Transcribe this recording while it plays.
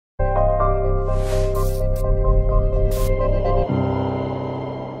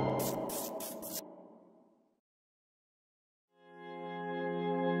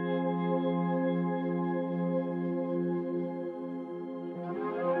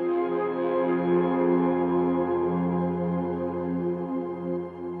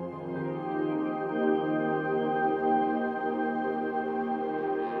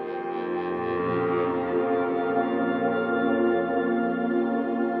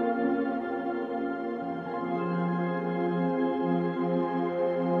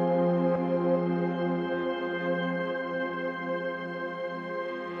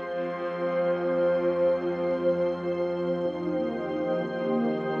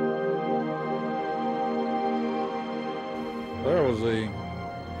There was the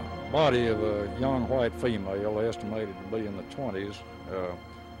body of a young white female, estimated to be in the 20s,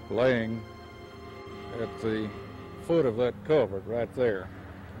 laying at the foot of that covert right there,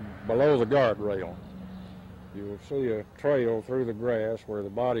 below the guardrail. You will see a trail through the grass where the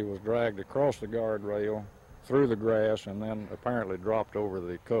body was dragged across the guardrail, through the grass, and then apparently dropped over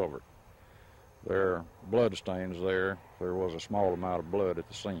the covert. There are blood stains there. There was a small amount of blood at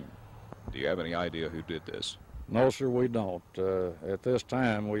the scene. Do you have any idea who did this? No, sir, we don't. At this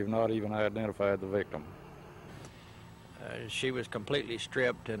time, we've not even identified the victim. She was completely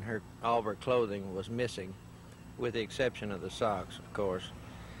stripped, and all of her clothing was missing, with the exception of the socks, of course.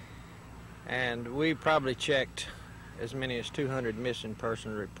 And we probably checked as many as 200 missing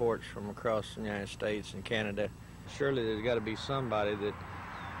person reports from across the United States and Canada. Surely there's got to be somebody that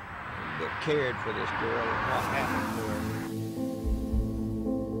cared for this girl and what happened to her.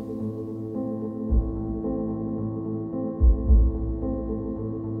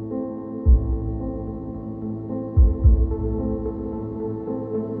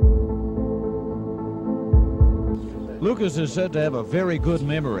 Lucas is said to have a very good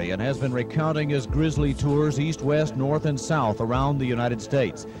memory and has been recounting his grisly tours east, west, north, and south around the United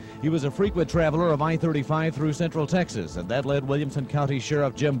States. He was a frequent traveler of I-35 through central Texas, and that led Williamson County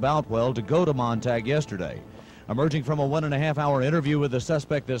Sheriff Jim Boutwell to go to Montague yesterday. Emerging from a 1.5-hour interview with the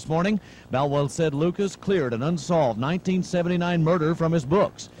suspect this morning, Boutwell said Lucas cleared an unsolved 1979 murder from his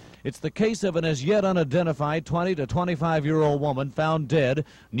books. It's the case of an as yet unidentified 20 to 25-year-old woman found dead,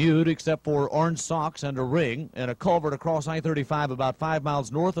 nude except for orange socks and a ring, in a culvert across I-35 about 5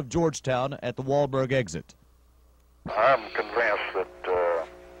 miles north of Georgetown at the Wahlberg exit. I'm convinced that,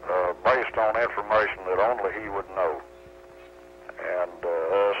 based on information that only he would know, and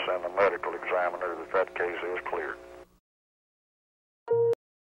us and the medical examiner, that case is cleared.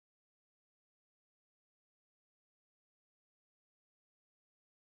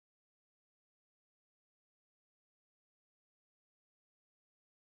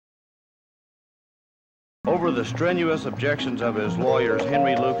 Over the strenuous objections of his lawyers,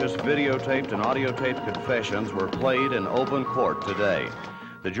 Henry Lucas' videotaped and audiotaped confessions were played in open court today.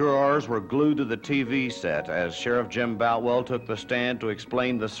 The jurors were glued to the TV set as Sheriff Jim Boutwell took the stand to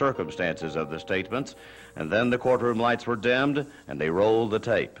explain the circumstances of the statements, and then the courtroom lights were dimmed and they rolled the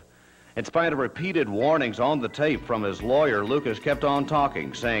tape. In spite of repeated warnings on the tape from his lawyer, Lucas kept on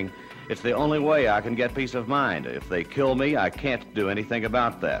talking, saying, "It's the only way I can get peace of mind. If they kill me, I can't do anything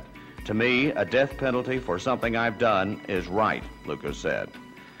about that. To me, a death penalty for something I've done is right," Lucas said.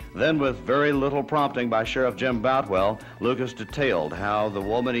 Then, with very little prompting by Sheriff Jim Boutwell, Lucas detailed how the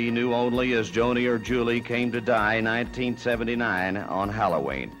woman he knew only as Joni or Julie came to die in 1979 on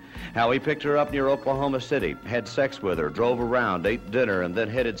Halloween. How he picked her up near Oklahoma City, had sex with her, drove around, ate dinner, and then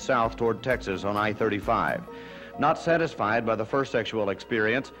headed south toward Texas on I-35. Not satisfied by the first sexual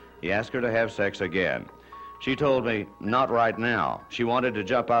experience, he asked her to have sex again. She told me, "Not right now." She wanted to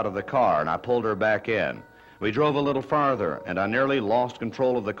jump out of the car, and I pulled her back in. We drove a little farther, and I nearly lost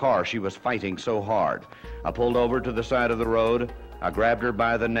control of the car. She was fighting so hard. I pulled over to the side of the road, I grabbed her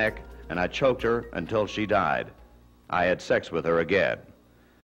by the neck, and I choked her until she died. I had sex with her again.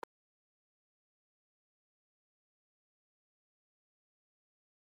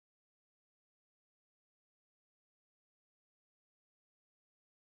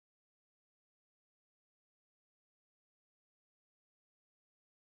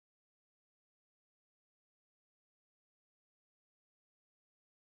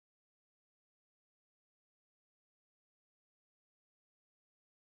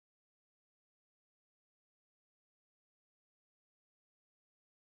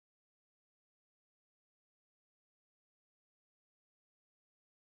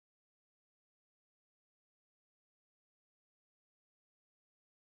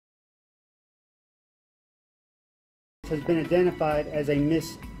 Has been identified as a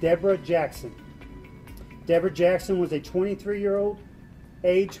Miss Deborah Jackson. Deborah Jackson was a 23-year-old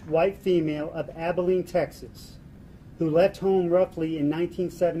aged white female of Abilene, Texas, who left home roughly in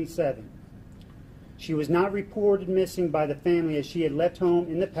 1977. She was not reported missing by the family as she had left home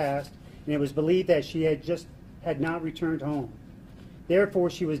in the past, and it was believed that she had not returned home. Therefore,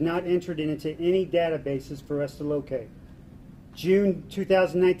 she was not entered into any databases for us to locate. June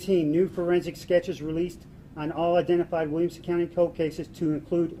 2019, new forensic sketches released on all identified Williamson County cold cases to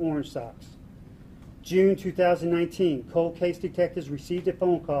include orange socks. June 2019, cold case detectives received a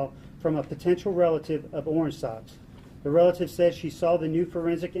phone call from a potential relative of orange socks. The relative says she saw the new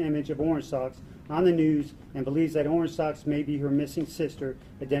forensic image of orange socks on the news and believes that orange socks may be her missing sister,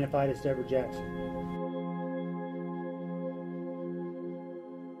 identified as Deborah Jackson.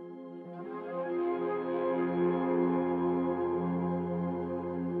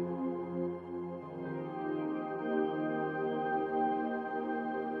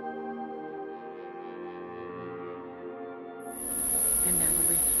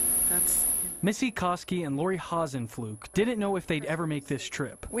 that's... Missy Koski and Lori Hasenfluke didn't know if they'd ever make this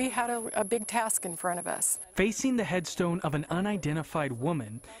trip. We had a big task in front of us. Facing the headstone of an unidentified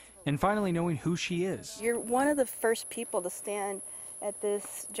woman and finally knowing who she is. You're one of the first people to stand at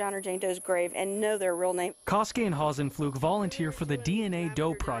this John or Jane Doe's grave and know their real name. Koski and Hasenfluke volunteer for the DNA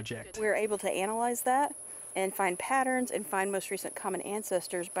Doe Project. We're able to analyze that and find patterns and find most recent common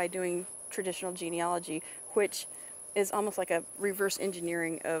ancestors by doing traditional genealogy, which is almost like a reverse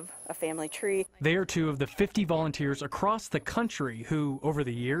engineering of a family tree. They are two of the 50 volunteers across the country who, over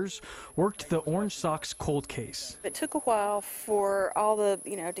the years, worked the Orange Sox cold case. It took a while for all the,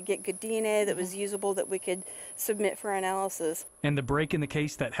 to get good DNA that was usable that we could submit for analysis. And the break in the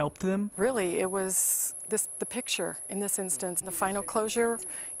case that helped them? Really, it was the picture in this instance. The final closure,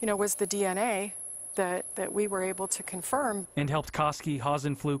 was the DNA that we were able to confirm. And helped Koski,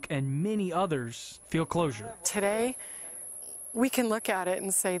 Hasenfluke, and many others feel closure. Today, we can look at it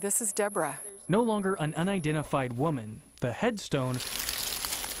and say, this is Deborah. No longer an unidentified woman, the headstone,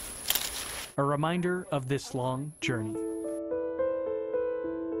 a reminder of this long journey.